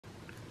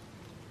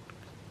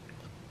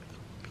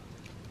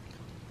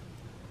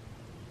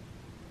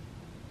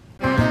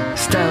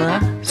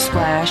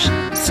Splash,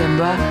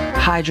 Simba,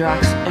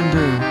 Hydrox, and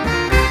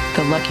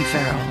Boo, the lucky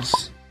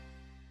ferals.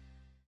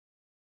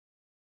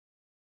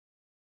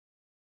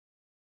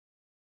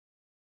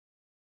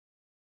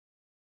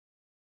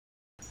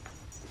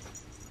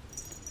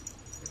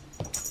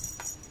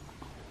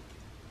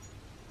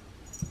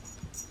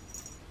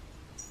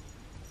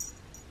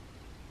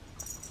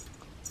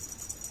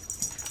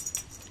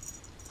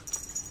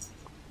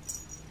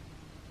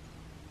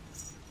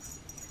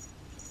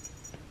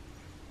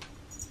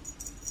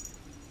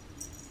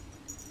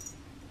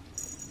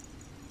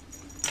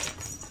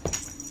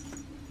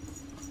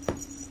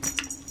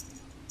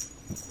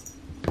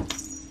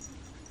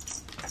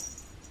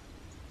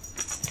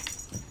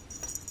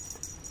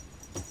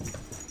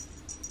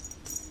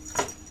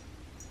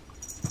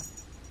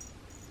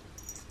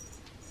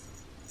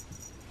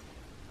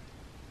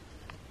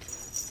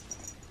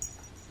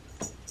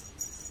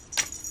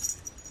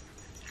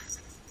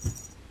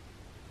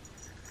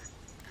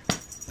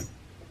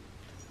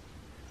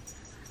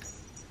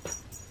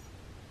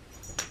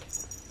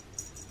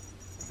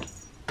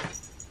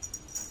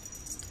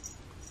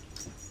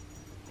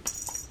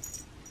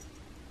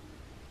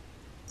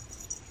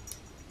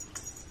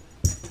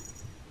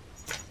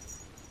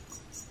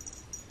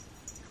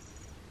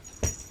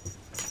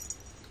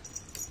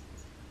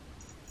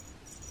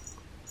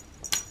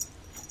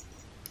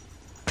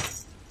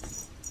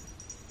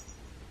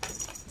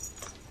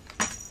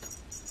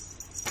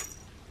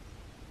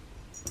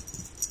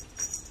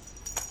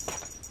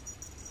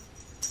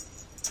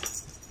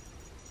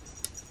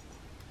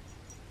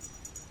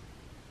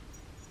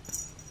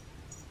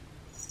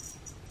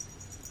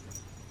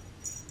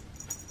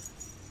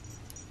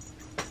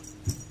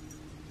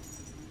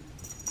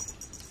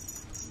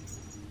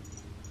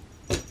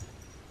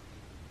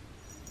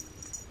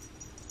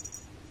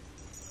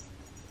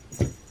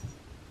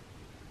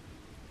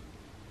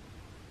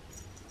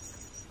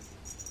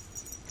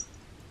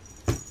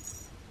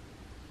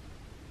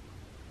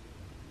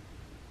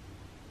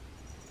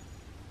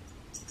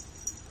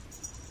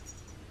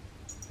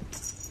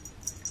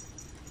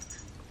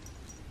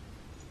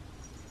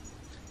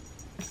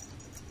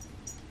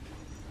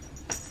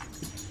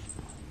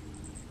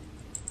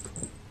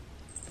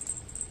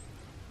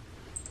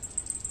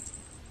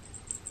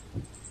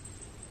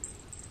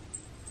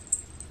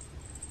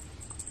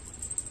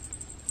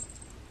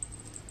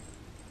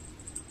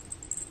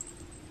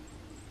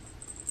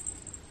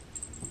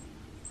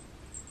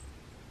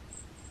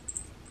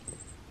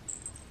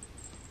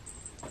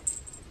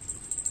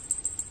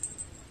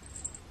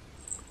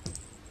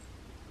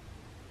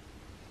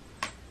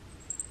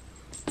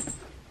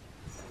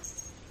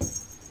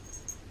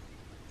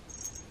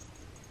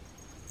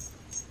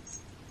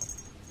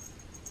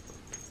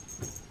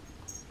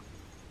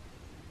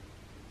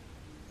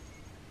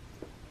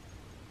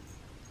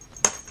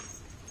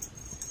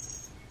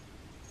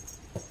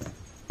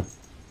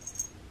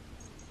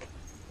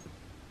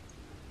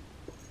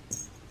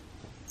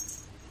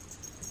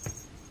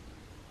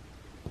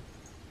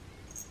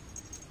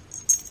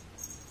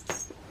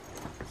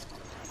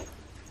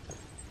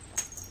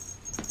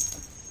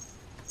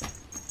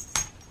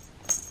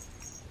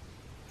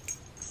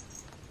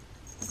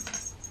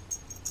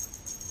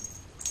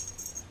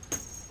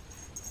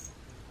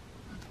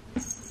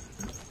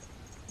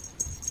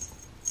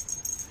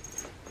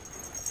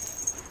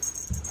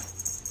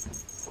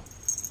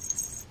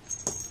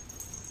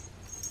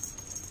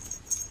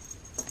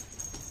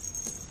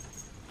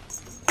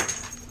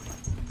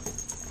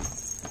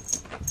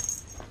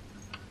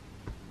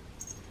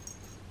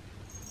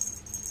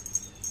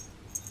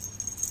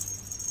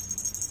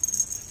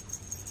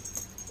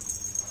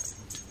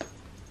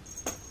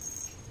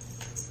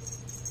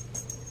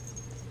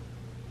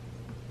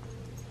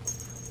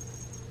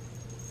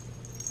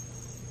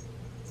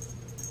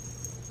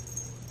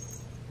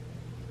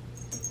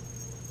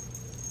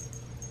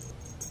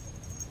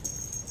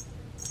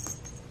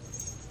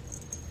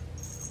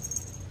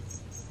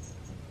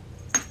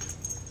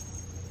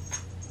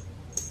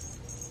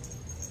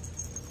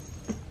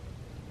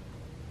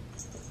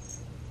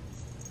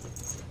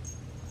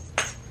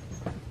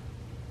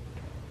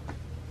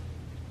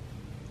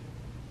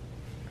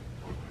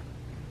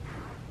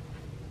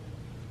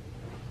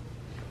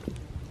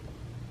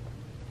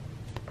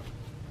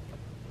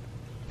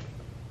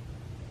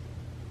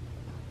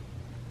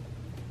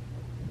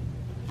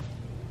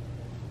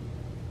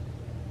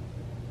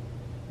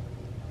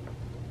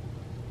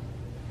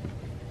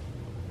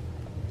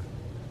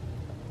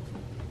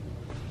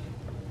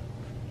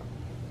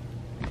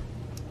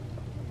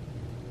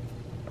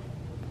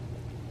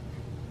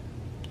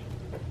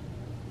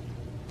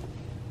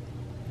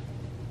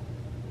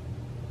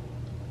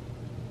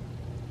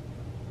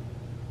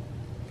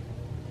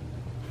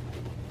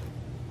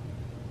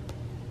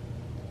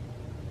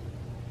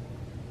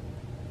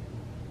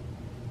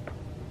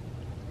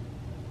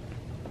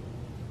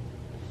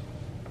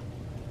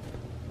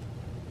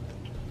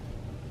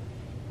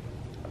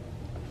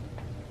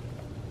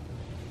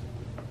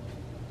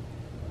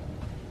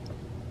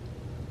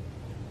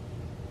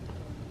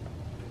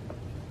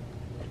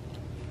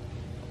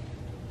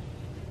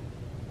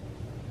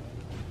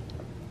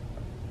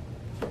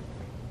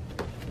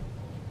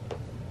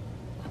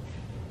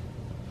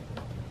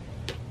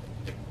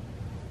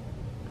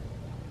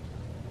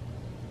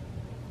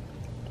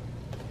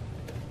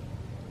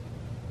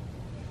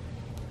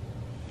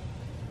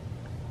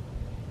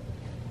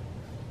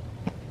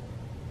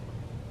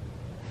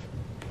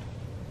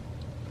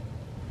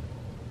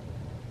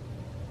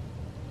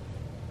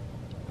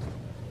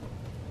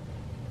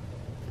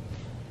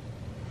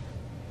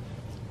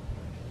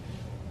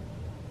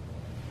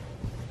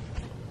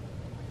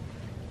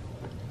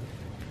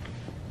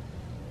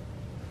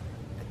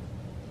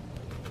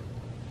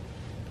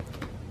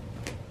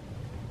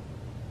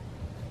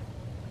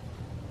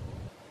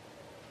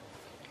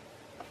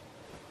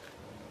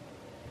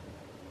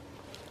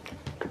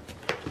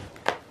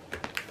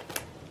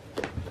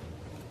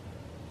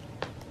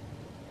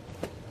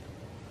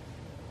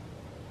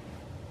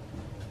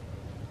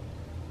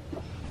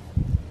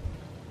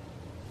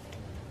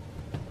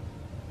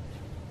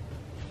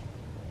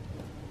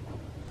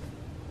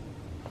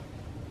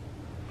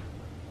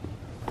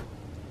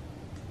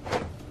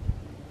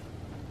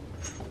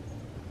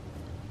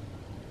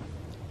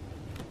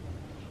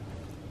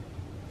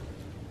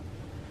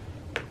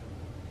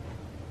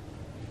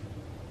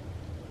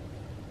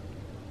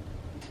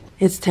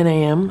 It's 10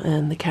 a.m.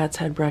 and the cats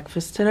had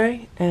breakfast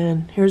today,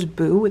 and here's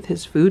Boo with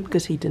his food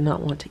because he did not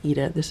want to eat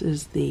it. This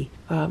is the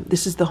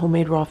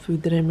homemade raw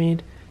food that I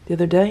made the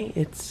other day.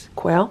 It's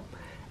quail,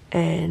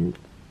 and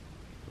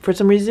for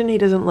some reason he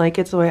doesn't like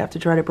it, so I have to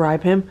try to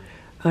bribe him.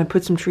 I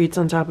put some treats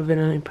on top of it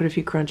and I put a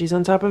few crunchies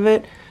on top of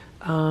it,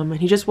 and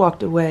he just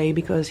walked away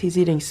because he's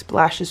eating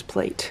Splash's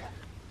plate.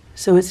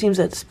 So it seems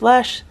that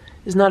Splash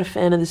is not a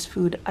fan of this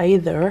food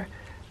either.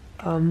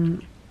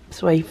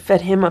 So I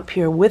fed him up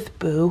here with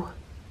Boo.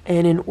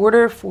 And in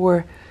order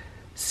for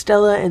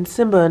Stella and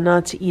Simba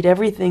not to eat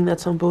everything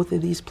that's on both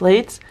of these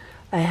plates,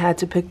 I had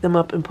to pick them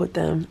up and put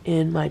them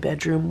in my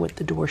bedroom with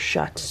the door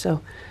shut.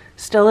 So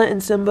Stella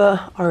and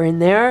Simba are in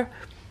there,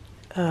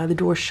 the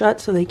door shut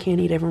so they can't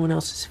eat everyone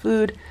else's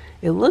food.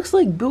 It looks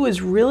like Boo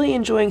is really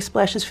enjoying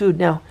Splash's food.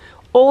 Now,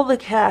 all the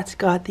cats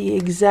got the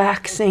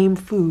exact same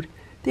food.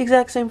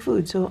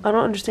 So I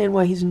don't understand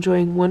why he's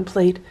enjoying one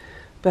plate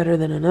better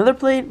than another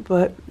plate,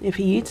 but if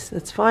he eats,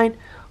 that's fine.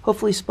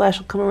 Hopefully Splash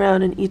will come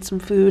around and eat some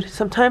food.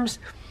 Sometimes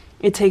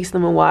it takes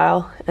them a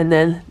while and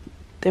then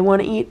they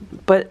want to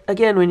eat. But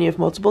again, when you have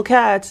multiple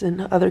cats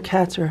and other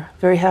cats are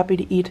very happy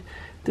to eat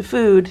the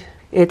food,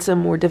 it's a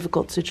more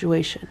difficult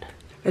situation.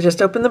 I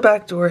just opened the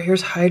back door.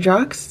 Here's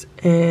Hydrox,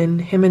 and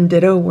him and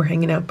Ditto were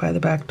hanging out by the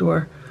back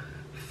door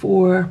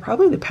for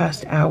probably the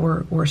past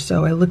hour or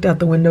so. I looked out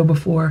the window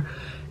before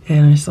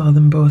and I saw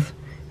them both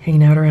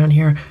hanging out around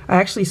here. I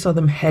actually saw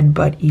them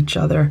headbutt each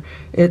other.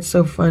 It's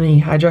so funny.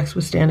 Hydrox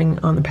was standing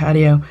on the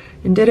patio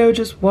and Ditto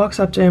just walks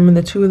up to him and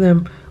the two of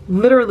them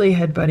literally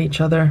headbutt each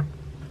other.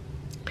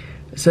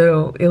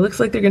 So it looks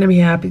like they're gonna be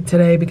happy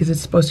today because it's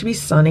supposed to be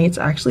sunny. It's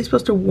actually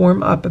supposed to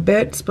warm up a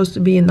bit. It's supposed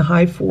to be in the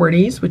high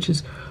 40s, which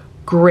is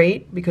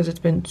great because it's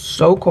been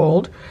so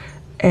cold.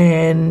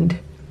 And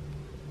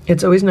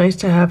it's always nice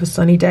to have a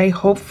sunny day.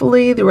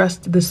 Hopefully the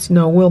rest of the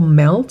snow will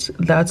melt.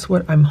 That's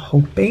what I'm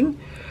hoping.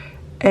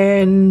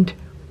 And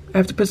I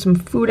have to put some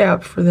food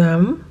out for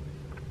them.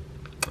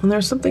 And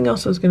there's something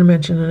else I was going to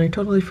mention and I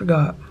totally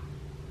forgot.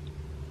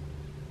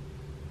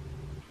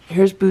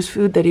 Here's Boo's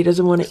food that he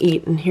doesn't want to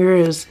eat, and here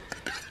is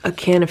a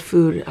can of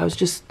food. I was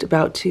just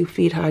about to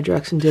feed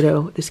Hydrox and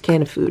Ditto this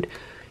can of food,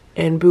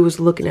 and Boo was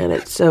looking at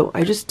it. So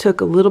I just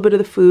took a little bit of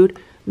the food,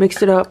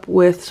 mixed it up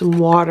with some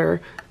water.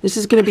 This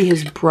is going to be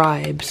his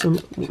bribe. So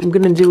what I'm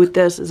going to do with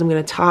this is I'm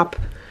going to top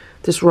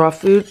this raw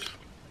food.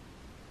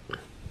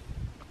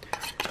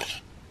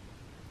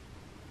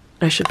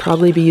 I should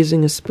probably be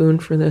using a spoon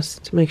for this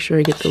to make sure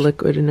I get the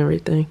liquid and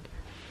everything.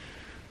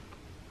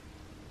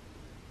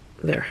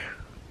 There.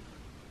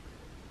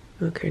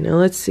 Okay, now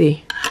let's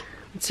see.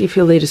 Let's see if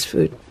he'll eat his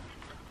food.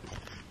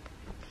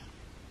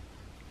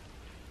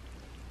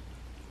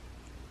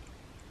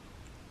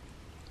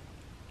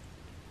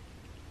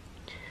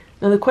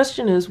 Now the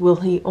question is, will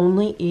he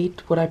only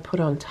eat what I put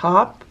on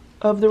top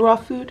of the raw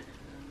food,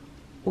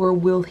 or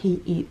will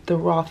he eat the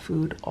raw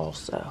food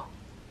also?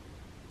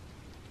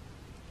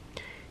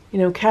 You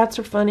know, cats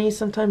are funny.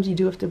 Sometimes you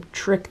do have to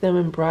trick them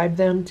and bribe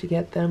them to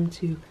get them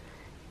to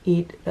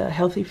eat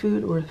healthy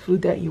food or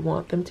food that you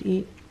want them to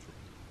eat.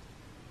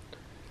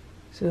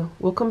 So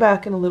we'll come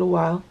back in a little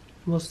while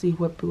and we'll see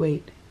what Boo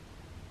ate.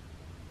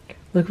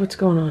 Look what's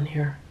going on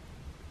here.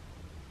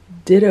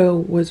 Ditto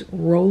was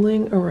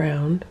rolling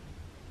around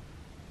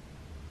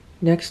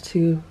next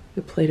to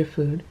the plate of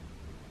food,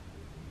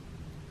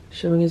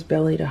 showing his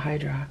belly to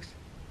Hydrox,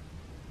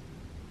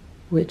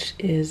 which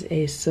is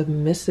a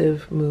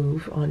submissive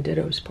move on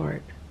Ditto's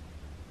part.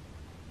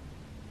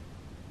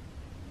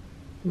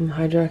 And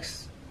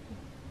Hydrox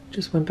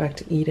just went back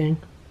to eating.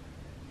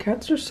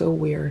 Cats are so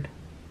weird.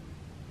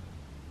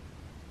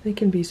 They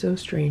can be so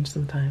strange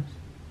sometimes.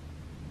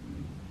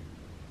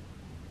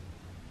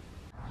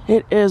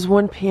 It is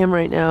 1 p.m.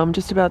 right now. I'm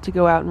just about to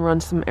go out and run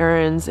some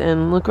errands,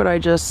 and look what I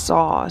just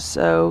saw.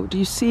 So, do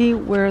you see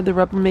where the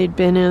Rubbermaid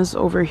bin is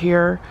over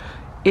here?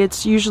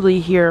 It's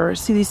usually here.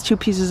 See these 2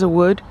 pieces of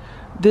wood?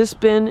 This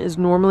bin is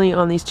normally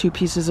on these 2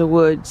 pieces of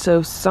wood,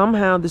 so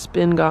somehow this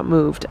bin got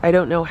moved. I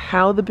don't know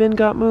how the bin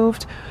got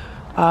moved.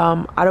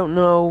 I don't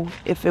know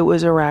if it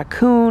was a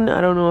raccoon.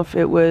 I don't know if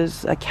it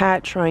was a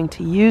cat trying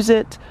to use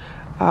it.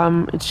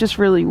 It's just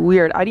really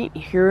weird. I didn't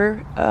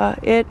hear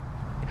it,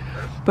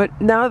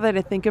 but now that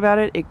I think about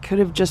it, it could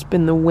have just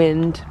been the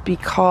wind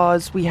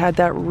because we had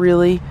that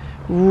really,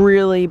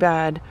 really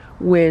bad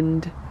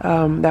wind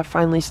that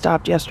finally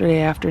stopped yesterday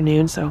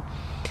afternoon. So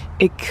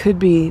it could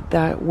be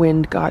that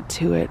wind got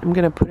to it. I'm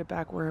gonna put it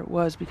back where it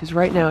was because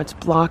right now it's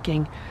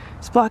blocking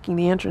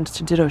the entrance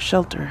to Ditto's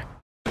shelter.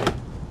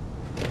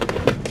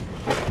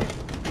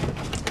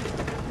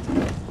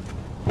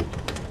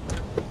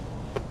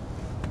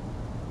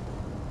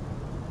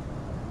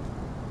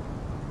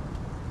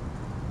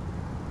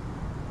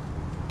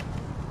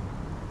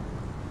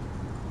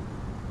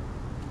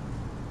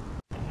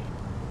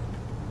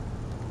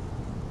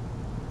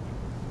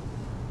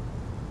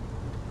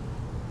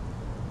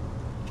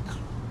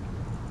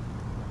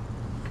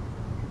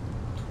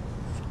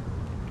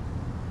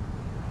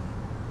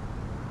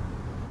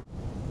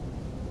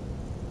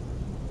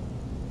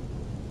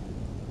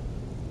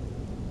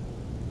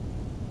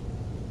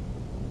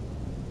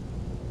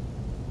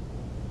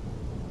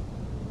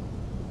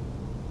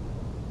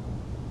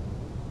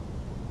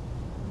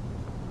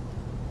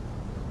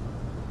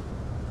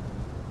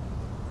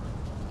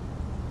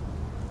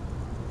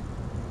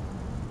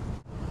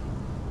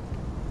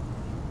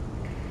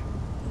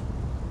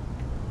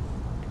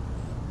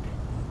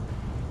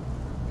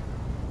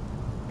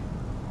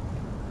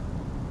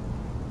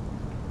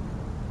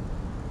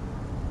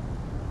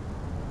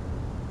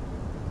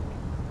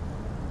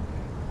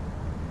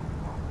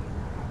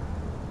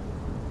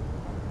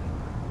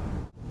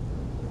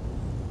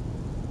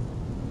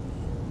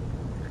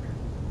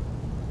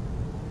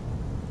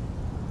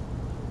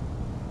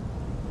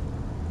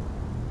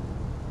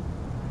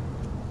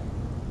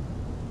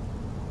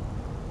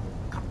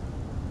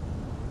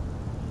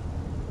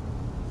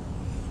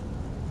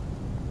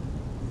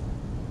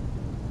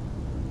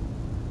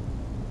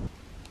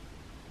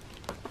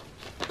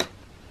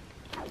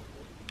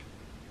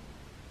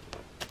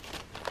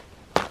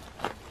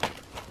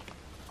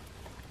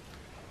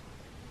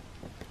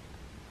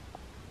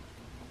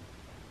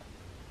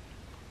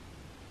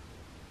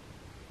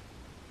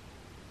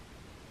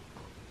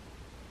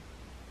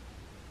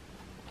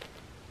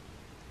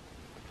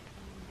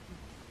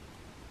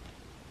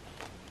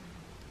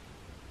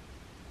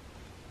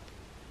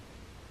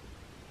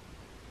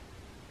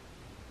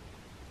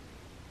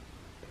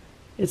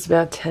 It's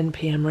about 10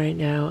 p.m. right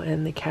now,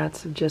 and the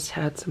cats have just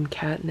had some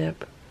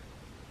catnip.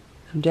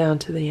 I'm down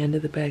to the end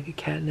of the bag of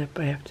catnip.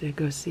 I have to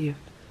go see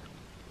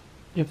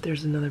if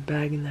there's another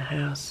bag in the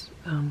house.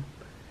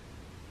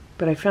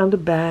 But I found a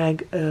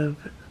bag of,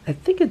 I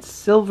think it's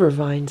silver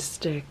vine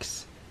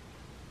sticks.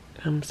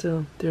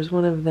 So there's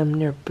one of them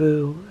near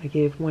Boo. I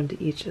gave one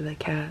to each of the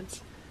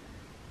cats.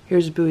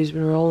 Here's Boo, he's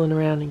been rolling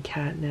around in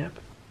catnip.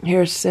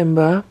 Here's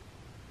Simba.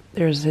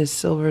 There's his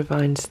silver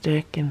vine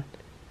stick, and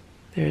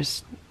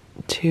there's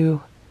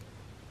 2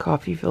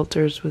 coffee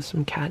filters with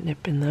some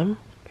catnip in them.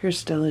 Here's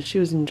Stella, she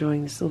was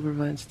enjoying the silver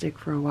vine stick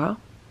for a while.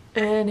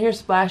 And here's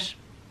Splash.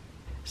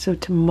 So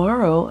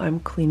tomorrow I'm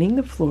cleaning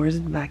the floors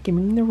and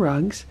vacuuming the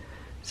rugs.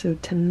 So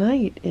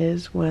tonight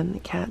is when the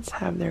cats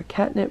have their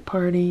catnip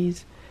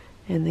parties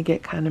and they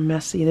get kind of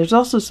messy. There's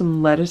also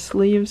some lettuce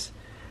leaves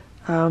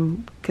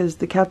because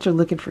the cats are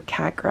looking for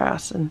cat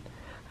grass, and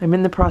I'm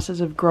in the process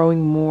of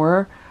growing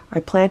more. I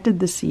planted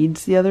the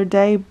seeds the other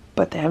day,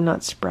 but they have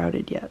not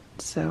sprouted yet,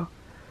 so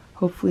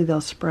hopefully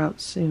they'll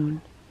sprout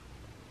soon.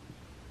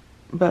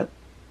 But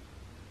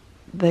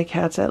the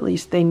cats, at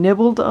least, they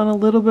nibbled on a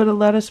little bit of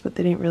lettuce, but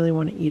they didn't really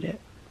want to eat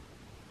it.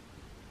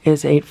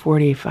 It's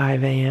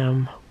 8:45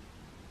 a.m.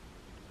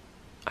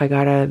 I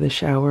got out of the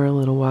shower a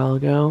little while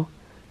ago,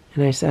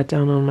 and I sat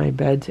down on my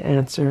bed to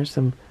answer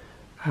some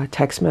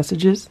text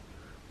messages,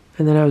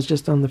 and then I was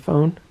just on the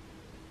phone,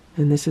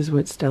 and this is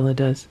what Stella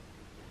does.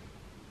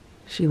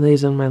 She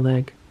lays on my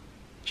leg.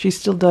 She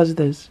still does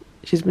this.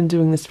 She's been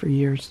doing this for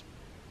years.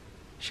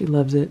 She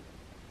loves it.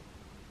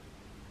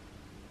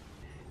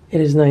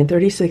 It is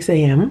 9:36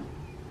 a.m.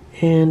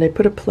 and I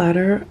put a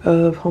platter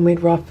of homemade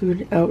raw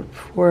food out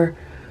for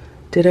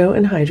Ditto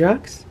and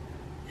Hydrox,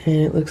 and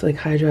it looks like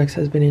Hydrox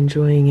has been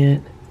enjoying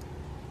it.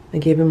 I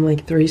gave him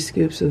like 3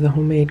 scoops of the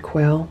homemade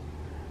quail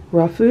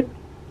raw food.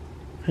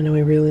 I know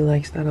he really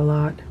likes that a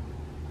lot.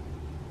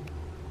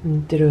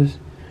 And Ditto's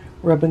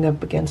rubbing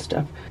up against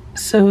stuff.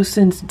 So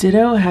since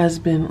Ditto has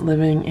been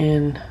living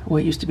in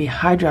what used to be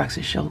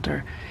Hydrox's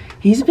shelter,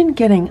 he's been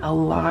getting a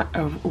lot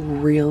of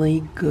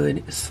really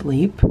good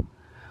sleep.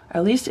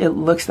 At least it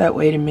looks that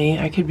way to me.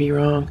 I could be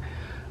wrong.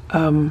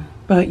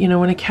 But you know,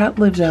 when a cat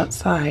lives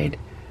outside,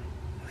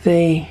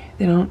 they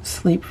don't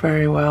sleep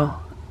very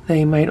well.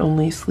 They might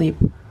only sleep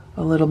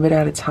a little bit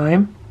at a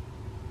time.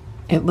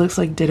 It looks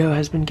like Ditto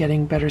has been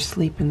getting better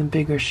sleep in the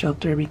bigger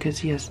shelter because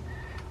he has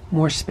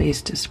more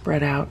space to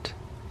spread out.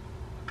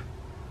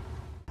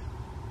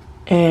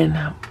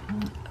 And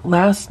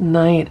last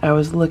night I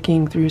was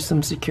looking through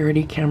some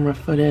security camera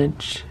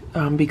footage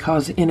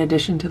because in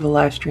addition to the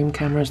live stream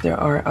cameras, there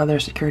are other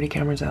security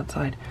cameras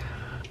outside.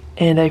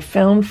 And I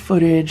found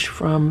footage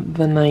from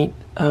the night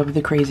of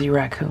the crazy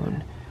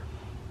raccoon.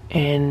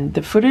 And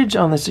the footage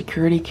on the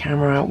security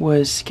camera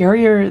was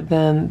scarier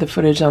than the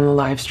footage on the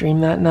live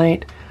stream that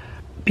night,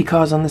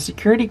 because on the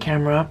security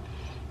camera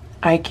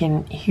I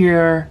can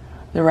hear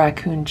the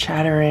raccoon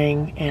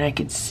chattering, and I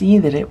could see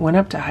that it went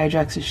up to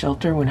Hydrox's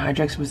shelter when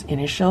Hydrox was in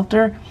his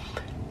shelter,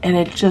 and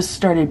it just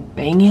started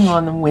banging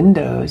on the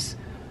windows,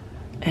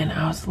 and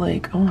I was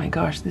like, oh my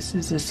gosh, this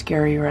is a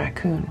scary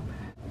raccoon.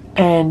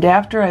 And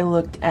after I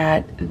looked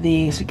at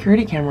the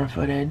security camera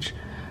footage,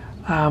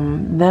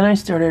 then I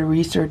started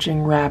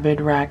researching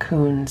rabid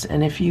raccoons,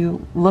 and if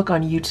you look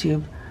on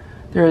YouTube,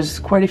 there's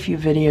quite a few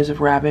videos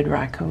of rabid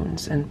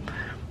raccoons, and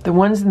the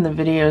ones in the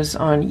videos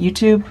on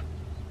YouTube,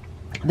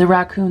 the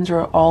raccoons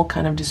are all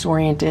kind of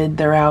disoriented.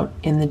 They're out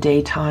in the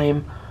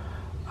daytime.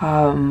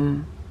 I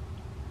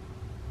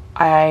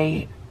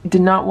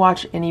did not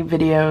watch any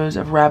videos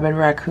of rabid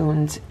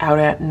raccoons out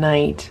at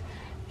night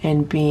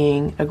and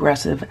being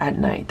aggressive at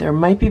night. There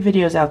might be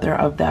videos out there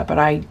of that, but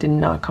I did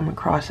not come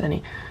across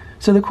any.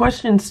 So the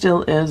question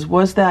still is,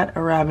 was that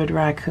a rabid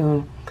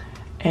raccoon?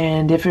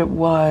 And if it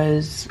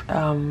was,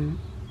 are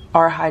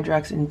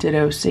Hydrox and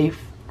Ditto safe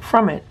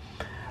from it?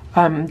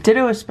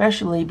 Ditto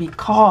especially,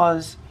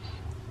 because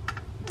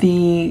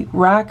the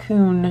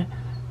raccoon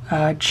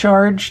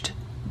charged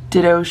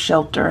Ditto's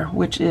shelter,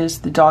 which is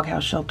the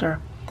doghouse shelter.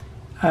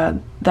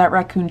 That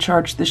raccoon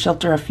charged the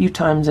shelter a few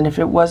times, and if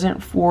it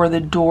wasn't for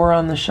the door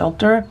on the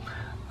shelter,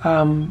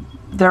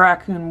 the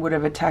raccoon would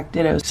have attacked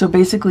Ditto. So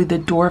basically the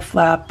door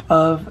flap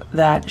of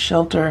that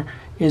shelter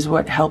is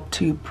what helped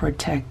to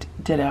protect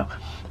Ditto.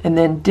 And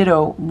then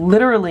Ditto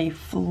literally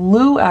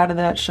flew out of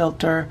that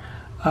shelter,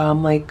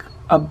 like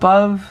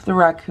above the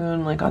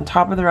raccoon, like on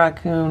top of the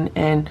raccoon,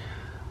 and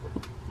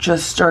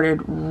just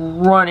started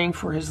running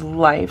for his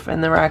life,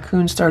 and the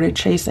raccoon started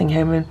chasing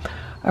him, and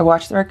I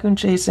watched the raccoon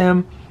chase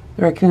him.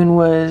 The raccoon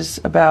was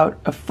about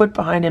a foot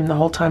behind him the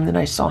whole time that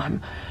I saw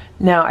him.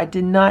 Now, I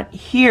did not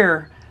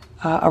hear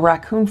a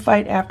raccoon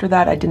fight after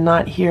that. I did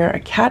not hear a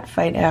cat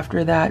fight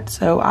after that,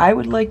 so I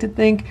would like to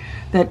think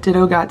that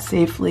Ditto got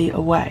safely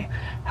away.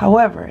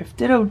 However, if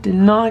Ditto did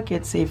not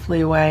get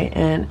safely away,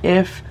 and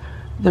if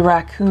the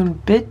raccoon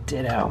bit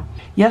Ditto,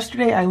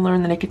 yesterday I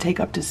learned that it could take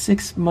up to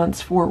 6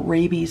 months for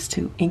rabies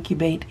to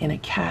incubate in a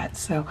cat.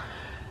 So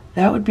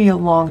That would be a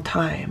long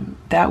time.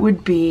 That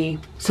would be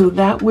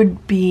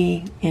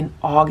in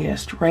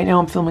August. Right now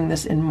I'm filming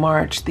this in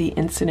March. The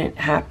incident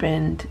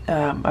happened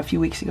a few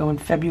weeks ago in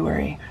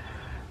February.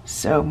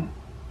 So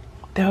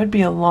that would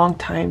be a long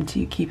time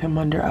to keep him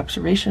under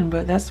observation,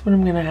 but that's what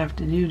I'm gonna have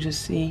to do,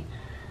 just see,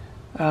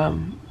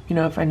 you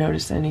know, if I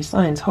notice any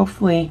signs.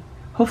 Hopefully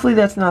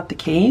that's not the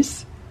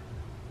case,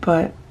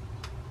 but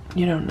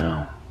you don't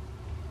know.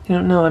 You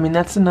don't know. I mean,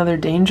 that's another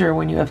danger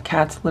when you have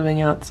cats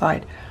living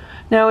outside.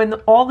 Now, in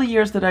all the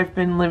years that I've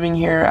been living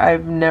here,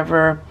 I've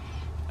never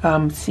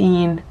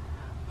seen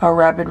a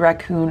rabid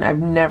raccoon. I've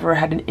never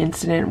had an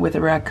incident with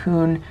a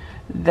raccoon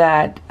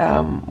that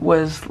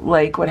was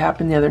like what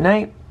happened the other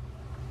night.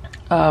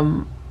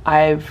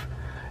 I've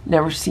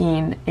never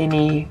seen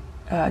any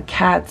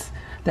cats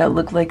that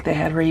looked like they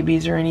had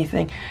rabies or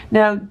anything.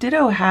 Now,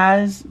 Ditto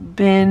has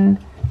been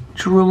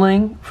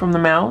drooling from the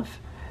mouth,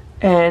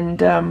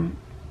 and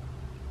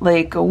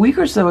like a week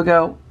or so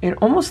ago, it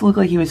almost looked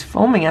like he was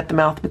foaming at the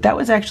mouth, but that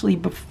was actually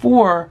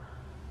before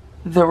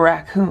the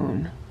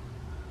raccoon.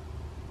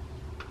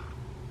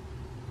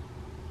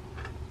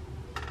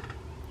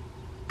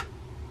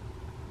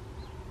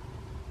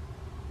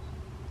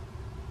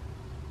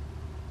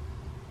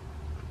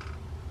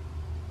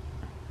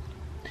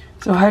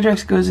 So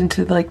Hydrox goes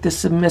into like the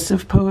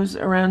submissive pose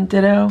around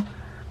Ditto.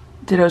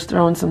 Ditto's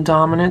throwing some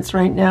dominance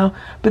right now,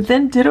 but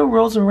then Ditto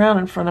rolls around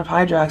in front of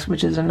Hydrox,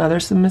 which is another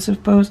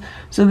submissive pose.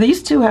 So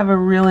these two have a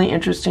really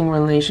interesting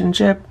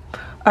relationship.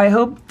 I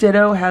hope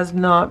Ditto has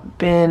not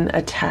been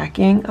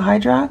attacking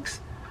Hydrox.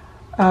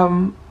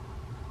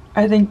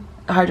 I think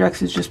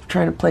Hydrox is just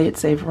trying to play it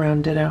safe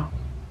around Ditto.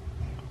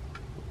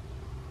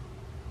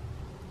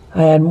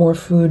 I had more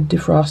food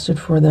defrosted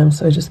for them,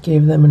 so I just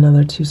gave them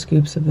another 2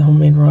 scoops of the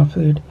homemade raw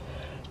food.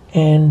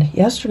 And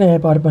yesterday I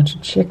bought a bunch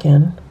of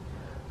chicken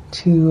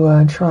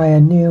to try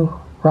a new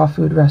raw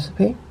food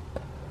recipe,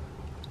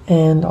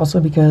 and also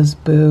because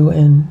Boo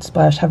and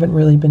Splash haven't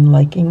really been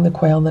liking the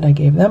quail that I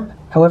gave them.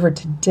 However,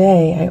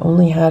 today I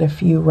only had a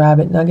few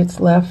rabbit nuggets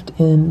left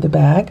in the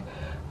bag.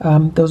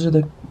 Those are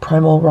the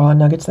primal raw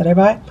nuggets that I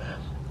buy,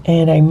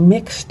 and I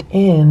mixed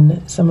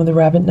in some of the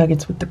rabbit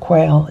nuggets with the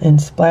quail,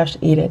 and Splash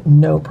ate it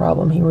no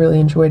problem. He really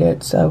enjoyed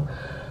it, so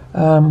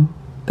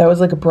that was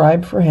like a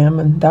bribe for him,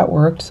 and that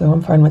worked, so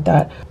I'm fine with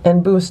that.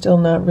 And Boo is still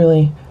not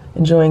really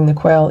enjoying the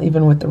quail,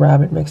 even with the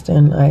rabbit mixed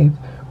in. I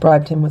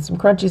bribed him with some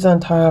crunchies on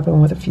top and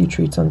with a few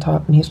treats on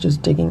top, and he's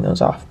just digging those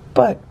off.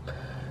 But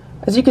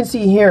as you can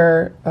see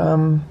here,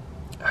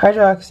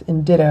 Hydrox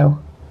and Ditto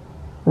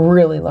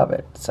really love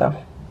it. So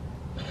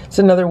it's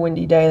another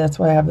windy day. That's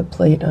why I have the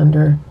plate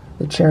under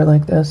the chair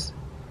like this.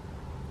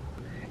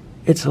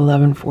 It's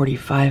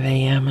 11:45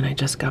 a.m. and I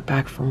just got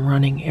back from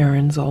running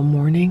errands all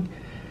morning,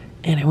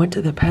 and I went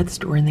to the pet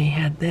store and they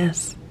had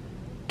this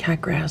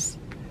cat grass.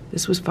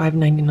 This was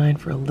 $5.99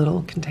 for a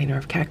little container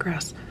of cat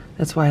grass.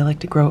 That's why I like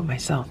to grow it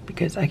myself,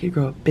 because I could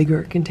grow a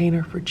bigger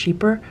container for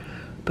cheaper.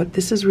 But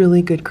this is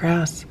really good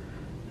grass.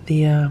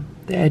 The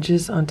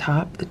edges on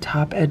top, the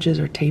top edges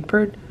are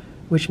tapered,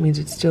 which means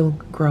it's still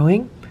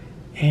growing,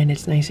 and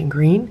it's nice and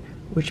green,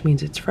 which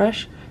means it's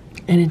fresh,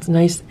 and it's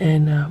nice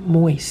and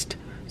moist,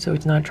 so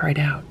it's not dried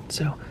out.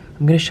 So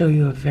I'm going to show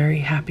you a very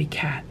happy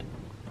cat.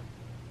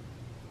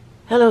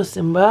 Hello,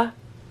 Simba.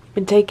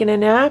 Been taking a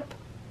nap?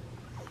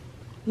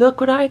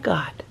 Look what I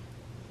got.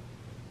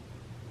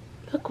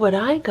 Look what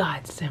I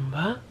got,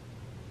 Simba.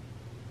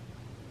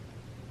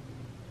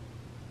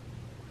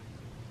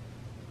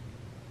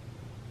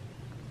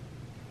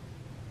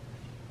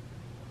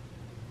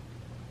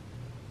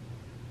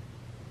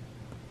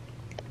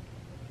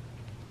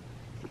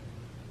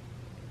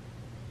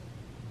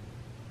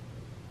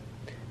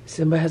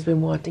 Simba has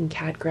been wanting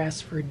cat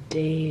grass for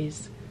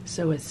days.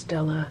 So has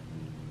Stella.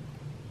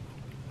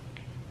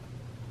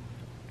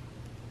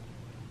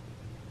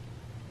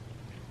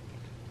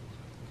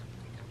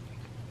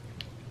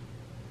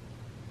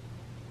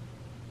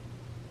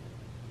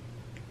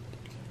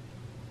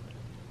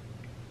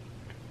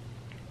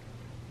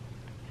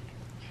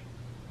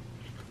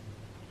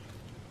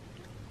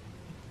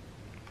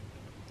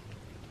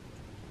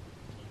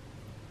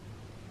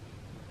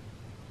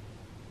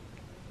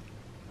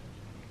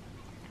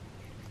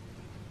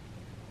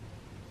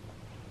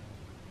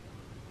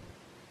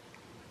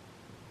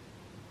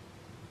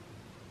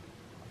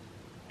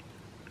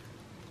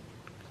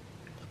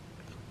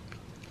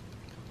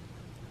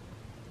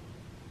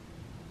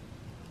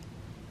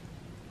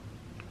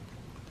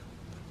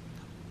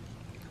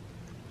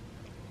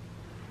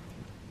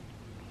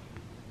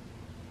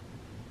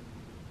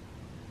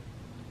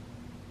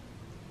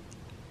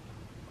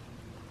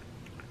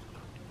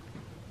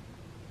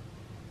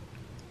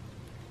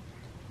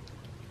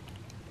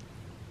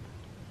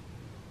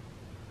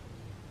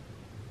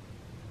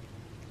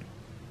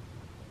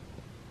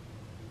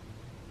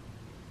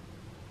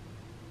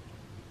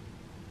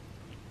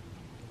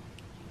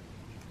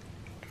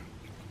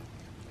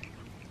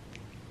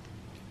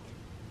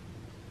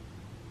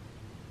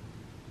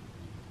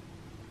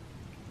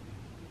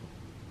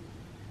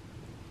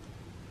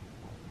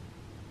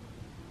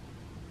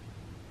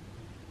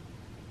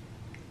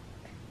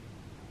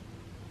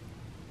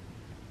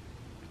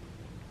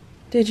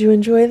 Did you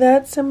enjoy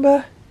that,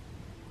 Simba?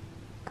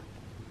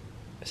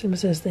 Simba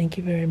says thank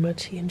you very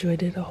much. He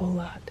enjoyed it a whole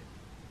lot.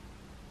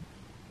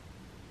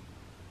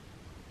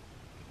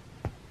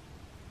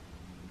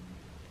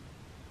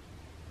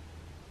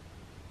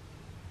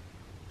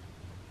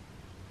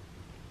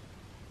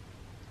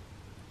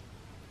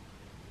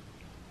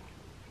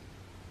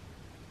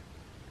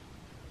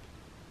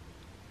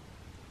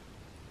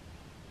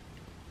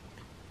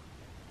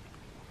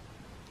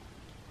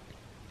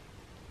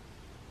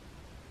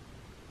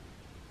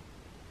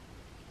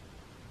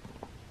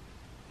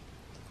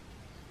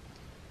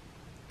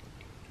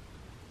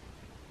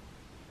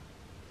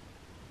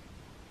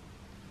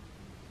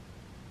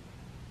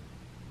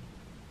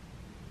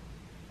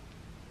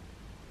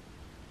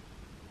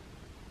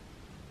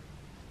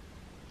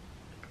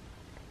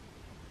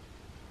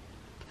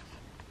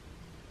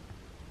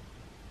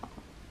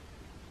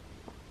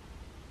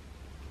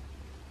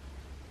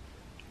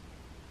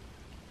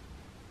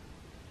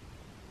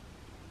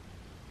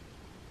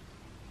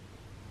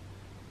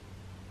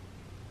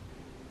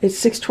 It's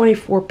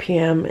 6:24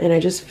 p.m. and I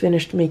just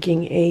finished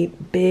making a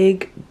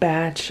big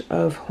batch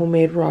of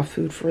homemade raw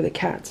food for the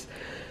cats.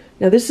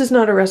 Now this is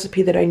not a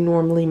recipe that I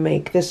normally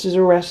make. This is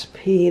a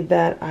recipe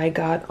that I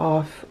got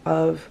off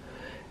of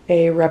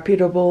a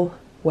reputable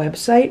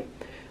website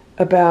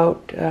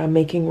about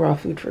making raw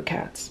food for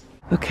cats.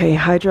 Okay,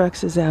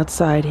 Hydrox is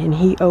outside and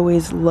he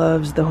always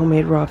loves the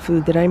homemade raw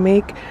food that I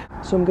make.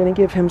 So I'm gonna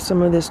give him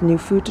some of this new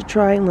food to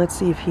try and let's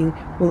see if he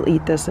will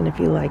eat this and if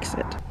he likes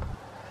it.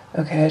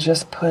 Okay, I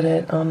just put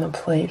it on the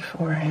plate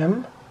for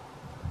him.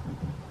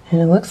 And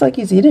it looks like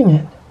he's eating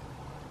it.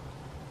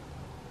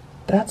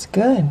 That's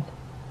good.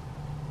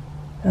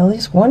 At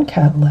least one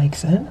cat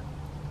likes it.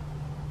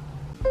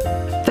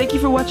 Thank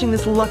you for watching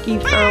this Lucky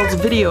Ferals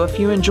video. If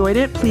you enjoyed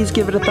it, please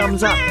give it a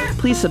thumbs up.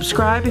 Please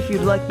subscribe if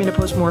you'd like me to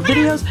post more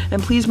videos.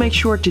 And please make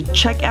sure to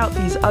check out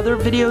these other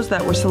videos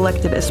that were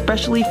selected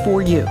especially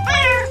for you.